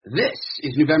This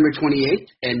is November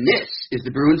 28th, and this is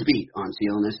the Bruins Beat on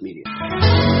CLNS Media.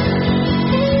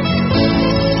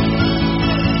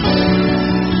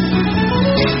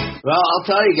 Well, I'll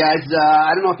tell you guys,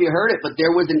 I don't know if you heard it, but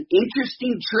there was an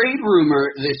interesting trade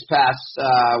rumor this past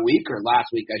week, or last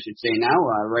week I should say now,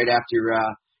 right after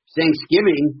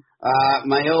Thanksgiving.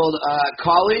 My old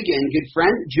colleague and good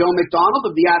friend, Joe McDonald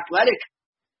of The Athletic,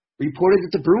 reported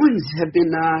that the Bruins have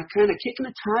been kind of kicking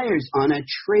the tires on a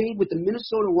trade with the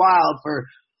Minnesota Wild for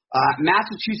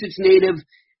Massachusetts native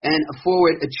and a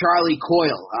forward, Charlie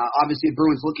Coyle. Obviously, the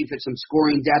Bruins looking for some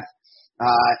scoring depth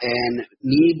and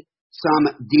need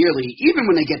some dearly. Even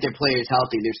when they get their players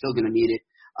healthy, they're still going to need it.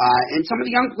 And some of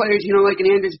the young players, like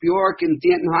an Anders Bjork and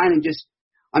Danton Heinen, just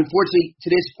unfortunately to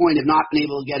this point have not been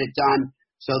able to get it done.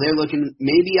 So they're looking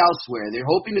maybe elsewhere. They're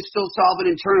hoping to still solve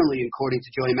it internally, according to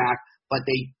Joey Mack. But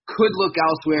they could look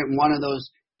elsewhere, and one of those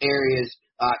areas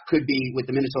could be with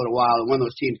the Minnesota Wild, and one of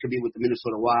those teams could be with the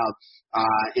Minnesota Wild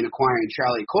in acquiring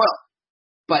Charlie Coyle.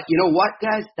 But you know what,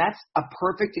 guys? That's a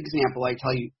perfect example, I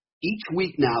tell you, each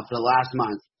week now for the last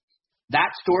month.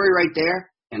 That story right there,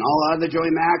 and all other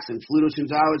Joey Max and Fluto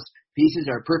Shinzawa's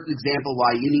pieces are a perfect example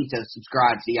why you need to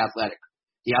subscribe to The Athletic.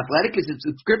 The Athletic is a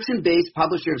subscription-based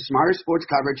publisher of smarter sports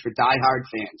coverage for diehard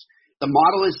fans. The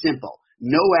model is simple.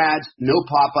 No ads, no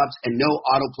pop-ups, and no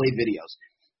autoplay videos.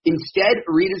 Instead,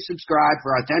 readers subscribe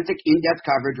for authentic, in-depth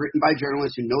coverage written by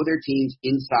journalists who know their teams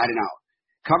inside and out.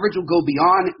 Coverage will go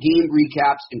beyond game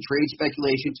recaps and trade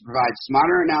speculation to provide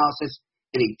smarter analysis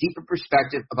and a deeper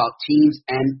perspective about teams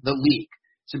and the league.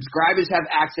 Subscribers have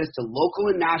access to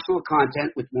local and national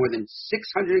content with more than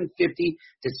 650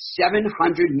 to 700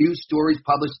 news stories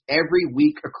published every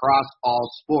week across all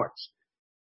sports.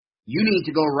 You need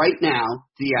to go right now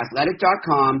to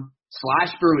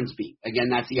theathletic.com/BruinsBeat. Again,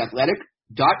 that's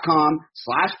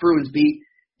theathletic.com/BruinsBeat.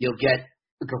 You'll get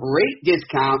a great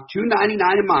discount,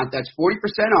 $2.99 a month. That's 40%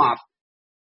 off.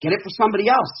 Get it for somebody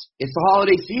else. It's the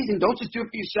holiday season. Don't just do it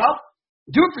for yourself.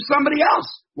 Do it for somebody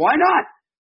else. Why not?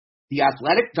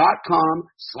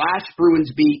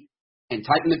 Theathletic.com/BruinsBeat and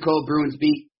type in the code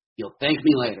BruinsBeat. You'll thank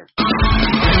me later.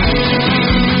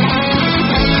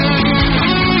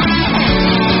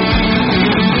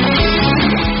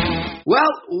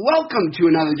 Well, welcome to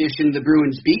another edition of the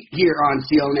Bruins Beat here on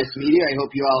CLNS Media. I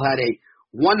hope you all had a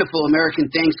wonderful American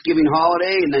Thanksgiving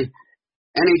holiday, and the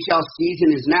NHL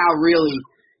season is now really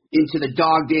into the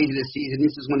dog days of the season.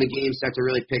 This is when the games start to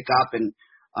really pick up, and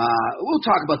we'll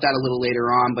talk about that a little later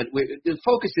on. But the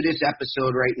focus of this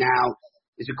episode right now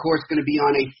is, of course, going to be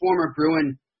on a former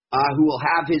Bruin who will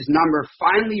have his number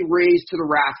finally raised to the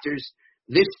rafters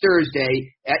this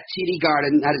Thursday at TD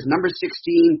Garden. That is number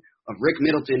 16 of Rick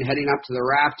Middleton heading up to the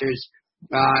rafters.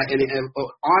 And an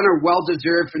honor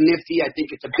well-deserved for Nifty. I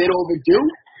think it's a bit overdue,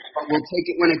 but we'll take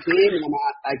it when it came. And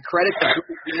I credit the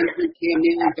management, Cam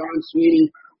Neely, Don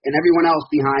Sweeney, and everyone else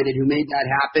behind it who made that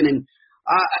happen. And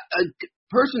a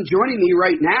person joining me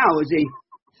right now is a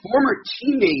former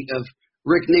teammate of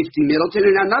Rick Nifty Middleton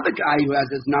and another guy who has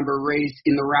his number raised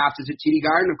in the rafters at TD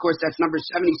Garden. Of course, that's number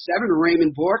 77,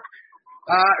 Raymond Bourque.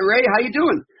 Ray, how you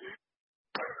doing?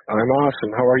 I'm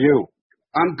awesome. How are you?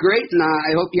 I'm great, and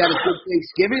I hope you had a good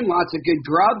Thanksgiving, lots of good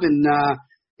grub, and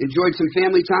enjoyed some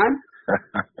family time.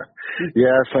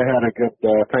 Yes, I had a good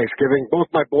Thanksgiving. Both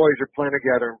my boys are playing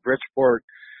together in Bridgeport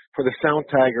for the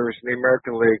Sound Tigers in the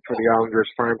American League for the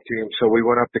Islanders farm team. So we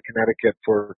went up to Connecticut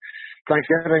for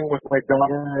Thanksgiving with my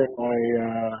daughter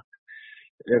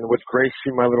and with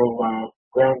Gracie, my little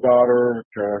granddaughter,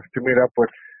 to meet up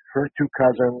with her two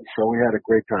cousins. So we had a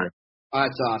great time. Oh,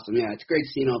 that's awesome. Yeah, it's great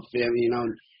seeing old family,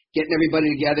 getting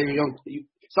everybody together.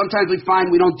 Sometimes we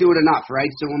find we don't do it enough, right?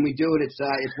 So when we do it, it's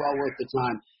well worth the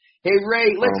time. Hey,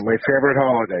 Ray, my favorite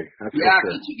holiday. That's yeah,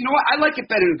 for sure. You know what? I like it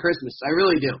better than Christmas. I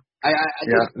really do. I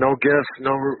just, no gifts,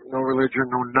 no religion,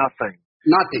 no nothing.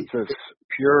 Nothing. It's just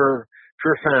pure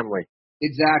family.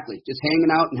 Exactly. Just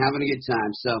hanging out and having a good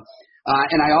time. So,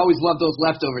 and I always love those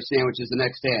leftover sandwiches the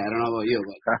next day. I don't know about you,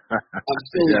 but I'm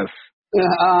still yes.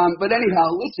 But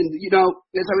anyhow, listen,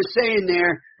 as I was saying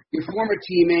there, your former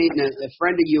teammate and a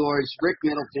friend of yours, Rick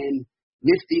Middleton,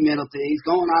 Nifty Middleton, he's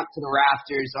going up to the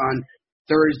rafters on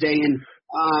Thursday. And,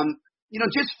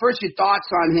 just first your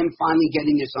thoughts on him finally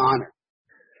getting this honor.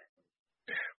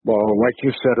 Well, like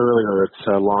you said earlier, it's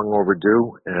long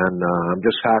overdue, and I'm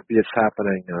just happy it's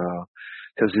happening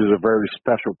because he was a very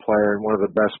special player and one of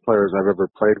the best players I've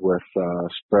ever played with,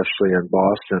 especially in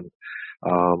Boston.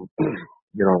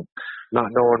 Not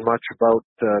knowing much about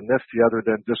Nifty other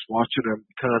than just watching him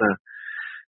kind of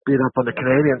beat up on the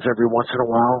Canadians every once in a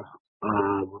while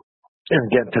and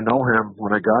getting to know him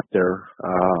when I got there.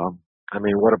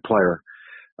 What a player.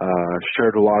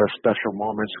 shared a lot of special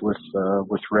moments with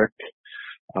Rick,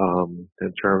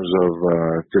 in terms of,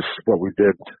 just what we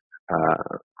did,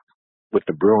 with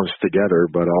the Bruins together,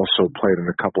 but also played in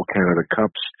a couple Canada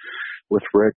Cups with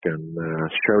Rick and,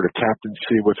 shared a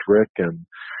captaincy with Rick and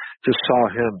just saw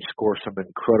him score some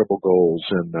incredible goals.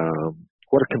 And,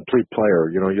 what a complete player.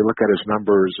 You look at his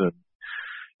numbers and,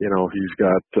 he's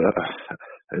got,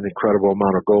 an incredible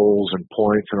amount of goals and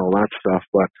points and all that stuff,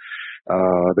 but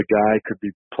the guy could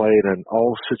be played in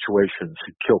all situations.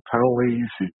 He'd kill penalties,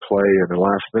 he'd play in the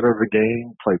last minute of the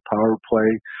game, play power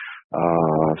play.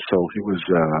 So he was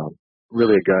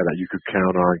really a guy that you could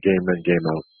count on game in, game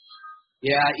out.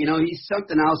 Yeah, he's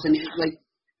something else. And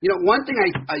one thing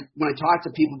I when I talk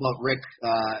to people about Rick,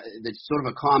 that's sort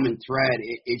of a common thread,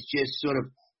 is just sort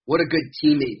of what a good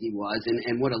teammate he was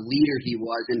and what a leader he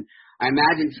was. And I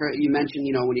imagine you mentioned,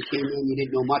 when you came in, you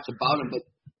didn't know much about him, but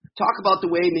talk about the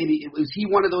way was he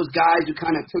one of those guys who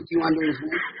kind of took you under his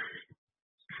wing?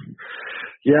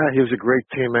 Yeah, he was a great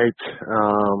teammate,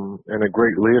 and a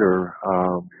great leader.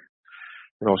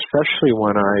 Especially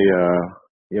when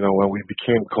when we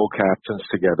became co-captains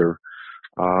together,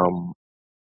 I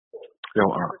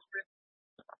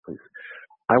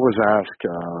was asked,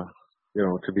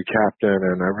 to be captain,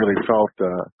 and I really felt,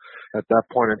 at that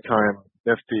point in time,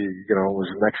 Nifty, was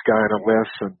the next guy on the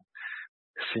list, and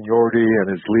seniority and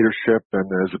his leadership,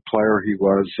 and as a player he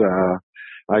was,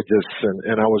 I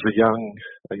was a young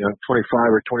 25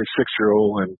 or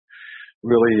 26-year-old, and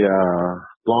really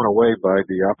blown away by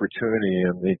the opportunity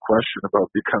and the question about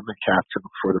becoming captain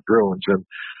for the Bruins. And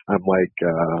I'm like,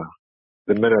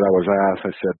 the minute I was asked,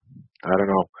 I said, I don't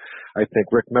know. I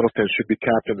think Rick Middleton should be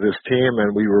captain of this team,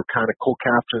 and we were kind of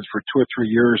co-captains for 2 or 3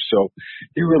 years, so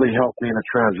he really helped me in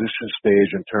a transition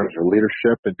stage in terms of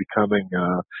leadership and becoming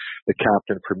the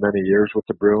captain for many years with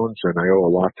the Bruins, and I owe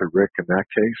a lot to Rick in that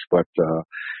case. But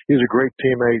he's a great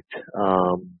teammate,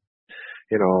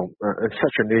 and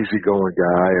such an easygoing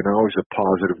guy, and always a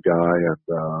positive guy, and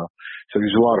so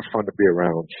he's a lot of fun to be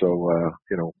around. So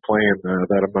playing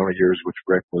that amount of years with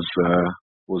Rick was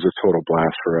a total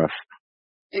blast for us.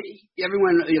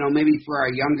 Everyone, maybe for our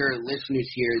younger listeners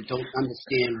here, don't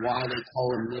understand why they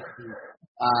call him Nifty.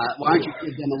 Why don't you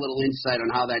give them a little insight on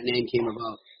how that name came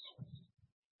about?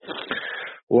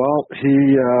 Well, if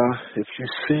you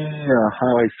see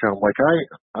highlight film, like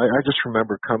I just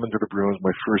remember coming to the Bruins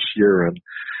my first year, and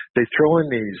they throw in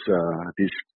these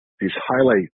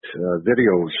highlight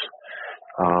videos,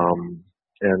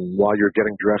 and while you're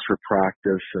getting dressed for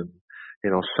practice, and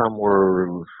some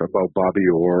were about Bobby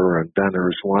Orr, and then there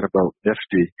was one about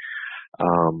Nifty.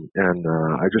 And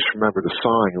I just remember the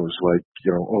song. It was like,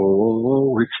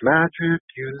 oh, it's magic,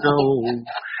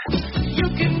 You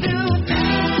can do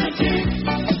magic.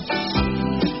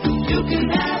 You can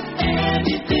have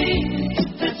anything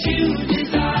that you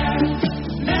desire.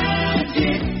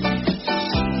 Magic.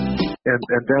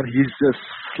 And then he's just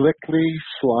slickly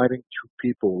sliding through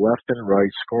people left and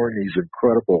right, scoring these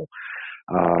incredible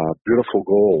beautiful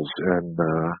goals. And,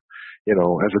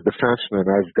 as a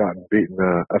defenseman, I've gotten beaten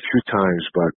a few times,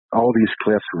 but all these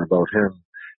clips are about him,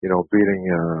 beating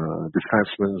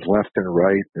defensemen left and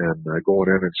right, and going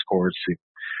in and scoring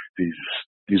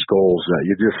these goals that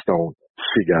you just don't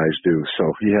see guys do.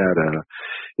 So he had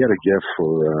a gift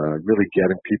for really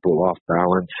getting people off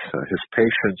balance. His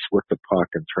patience with the puck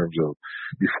in terms of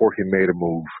before he made a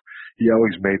move, he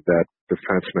always made that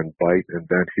defenseman bite, and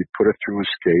then he'd put it through his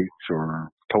skates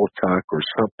or toe tuck or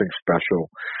something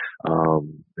special.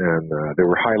 And they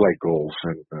were highlight goals,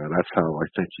 and that's how I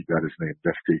think he got his name,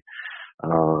 Nifty.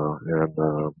 And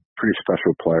pretty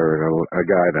special player, and a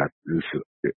guy that is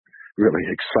really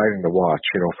exciting to watch.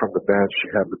 From the bench,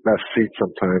 you have the best seat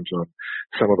sometimes on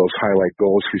some of those highlight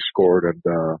goals he scored, and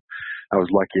I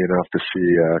was lucky enough to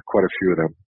see quite a few of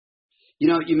them.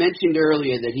 You mentioned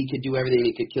earlier that he could do everything.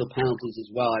 He could kill penalties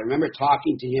as well. I remember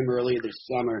talking to him earlier this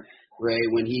summer, Ray,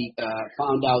 when he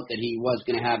found out that he was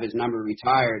going to have his number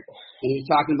retired. And he was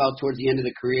talking about towards the end of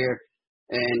the career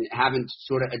and having to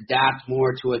sort of adapt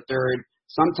more to a third,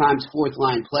 sometimes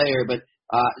fourth-line player, but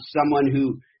someone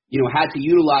who, had to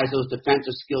utilize those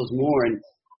defensive skills more. And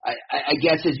I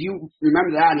guess as you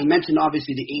remember that, and he mentioned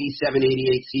obviously the 87-88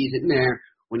 season there,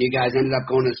 when you guys ended up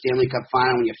going to the Stanley Cup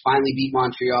final, when you finally beat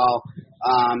Montreal.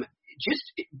 Just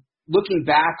looking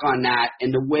back on that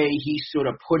and the way he sort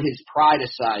of put his pride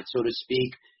aside, so to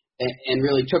speak, and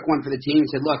really took one for the team and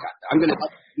said, look, I'm going to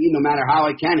help you no matter how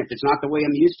I can. If it's not the way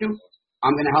I'm used to,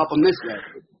 I'm going to help him this way.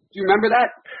 Do you remember that?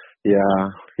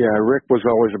 Yeah. Rick was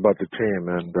always about the team,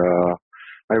 and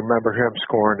I remember him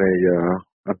scoring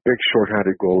a big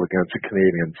shorthanded goal against the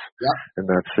Canadiens in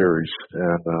that series.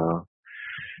 And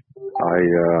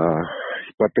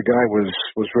But the guy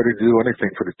was ready to do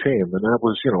anything for the team, and that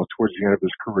was, towards the end of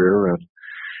his career, and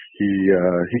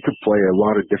he could play a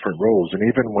lot of different roles. And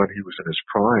even when he was in his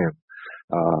prime,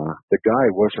 the guy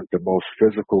wasn't the most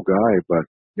physical guy, but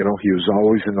he was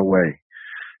always in the way,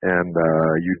 and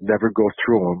you'd never go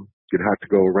through him. You'd have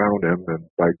to go around him, and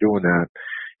by doing that,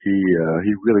 he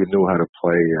really knew how to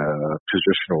play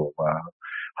positional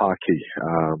hockey,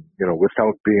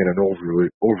 without being an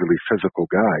overly physical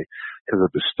guy because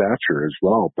of his stature as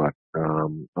well. But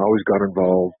always got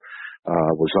involved,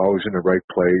 was always in the right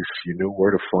place. You knew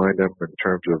where to find him in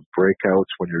terms of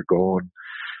breakouts when you're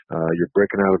you're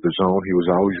breaking out of the zone. He was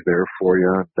always there for you.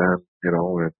 And then,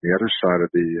 and the other side of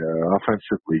the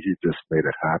offensively, he just made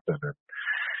it happen. And,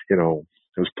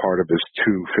 it was part of his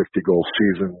 2 50-goal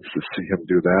seasons. To see him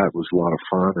do that was a lot of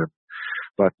fun.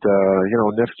 But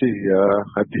Nifty,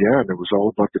 at the end, it was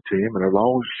all about the team, and it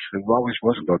always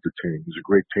was about the team. He was a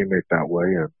great teammate that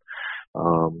way, and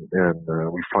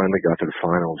we finally got to the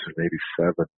finals in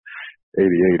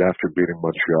 '88 after beating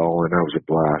Montreal, and that was a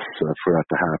blast for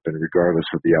that to happen, regardless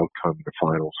of the outcome in the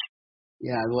finals.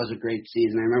 Yeah, it was a great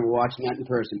season. I remember watching that in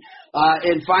person.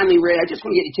 And finally, Ray, I just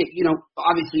want to get you take,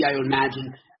 obviously I would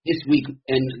imagine this week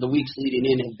and the weeks leading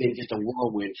in have been just a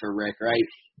whirlwind for Rick, right?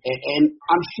 And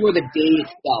I'm sure the day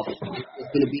itself is going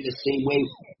to be the same way.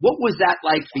 What was that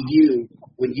like for you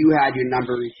when you had your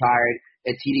number retired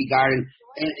at TD Garden?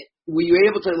 And were you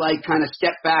able to kind of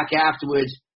step back afterwards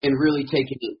and really take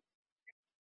it in?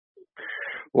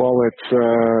 Well, it's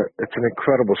an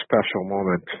incredible special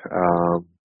moment,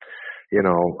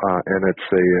 and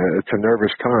it's a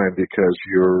nervous time because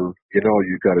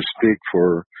you've got to speak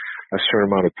for a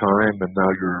certain amount of time, and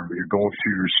now you're going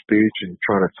through your speech and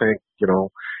trying to think, you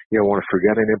don't want to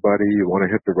forget anybody, you want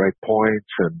to hit the right points,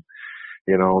 and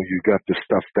you got the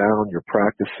stuff down, you're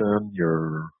practicing,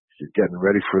 you're getting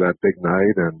ready for that big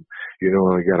night, and you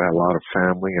got a lot of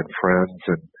family and friends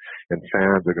and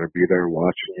fans are going to be there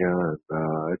watching you,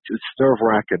 and it's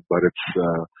nerve-wracking, but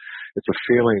it's a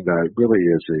feeling that really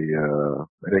is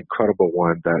an incredible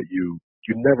one that you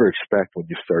never expect when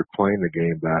you start playing the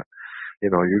game, that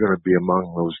you're going to be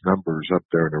among those numbers up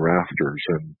there in the rafters.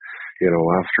 And,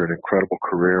 after an incredible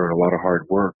career and a lot of hard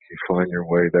work, you find your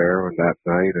way there on that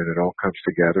night, and it all comes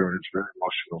together, and it's a very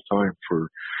emotional time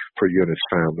for you and his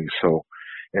family. So,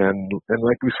 and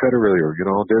like we said earlier,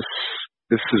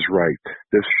 this is right.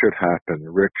 This should happen.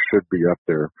 Rick should be up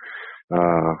there,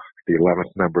 the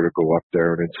 11th number to go up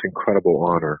there, and it's an incredible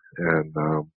honor. And,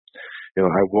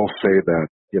 I will say that,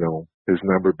 his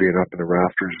number being up in the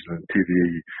rafters and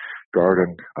TD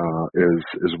Garden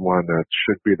is one that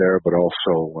should be there, but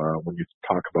also when you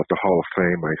talk about the Hall of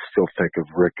Fame, I still think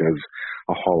of Rick as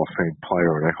a Hall of Fame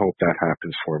player, and I hope that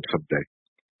happens for him someday.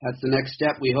 That's the next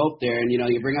step, we hope there. And, you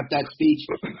bring up that speech.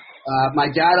 My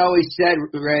dad always said,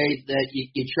 Ray, that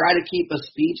you try to keep a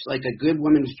speech like a good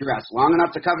woman's dress, long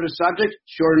enough to cover the subject,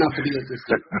 short enough to be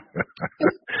interesting.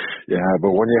 Yeah,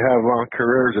 but when you have long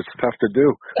careers, it's tough to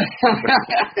do.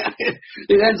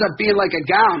 It ends up being like a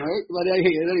gown, right? But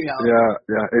anyhow.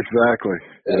 Yeah, exactly.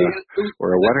 Yeah.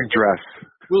 Or a wedding dress.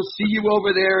 We'll see you over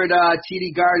there at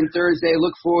TD Garden Thursday.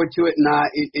 Look forward to it, and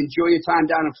enjoy your time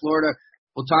down in Florida.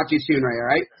 We'll talk to you soon, Ray, all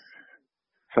right?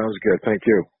 Sounds good. Thank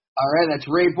you. All right, that's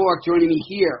Ray Bourque joining me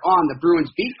here on the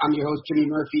Bruins Beat. I'm your host, Jimmy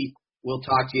Murphy. We'll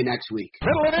talk to you next week.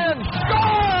 Middle it in.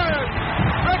 Scores!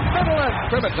 Rick Middleton.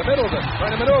 Trimmett to Middleton.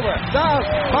 Trying to maneuver. Down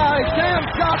by Sam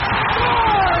Scott.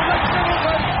 Scores! Rick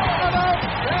Middleton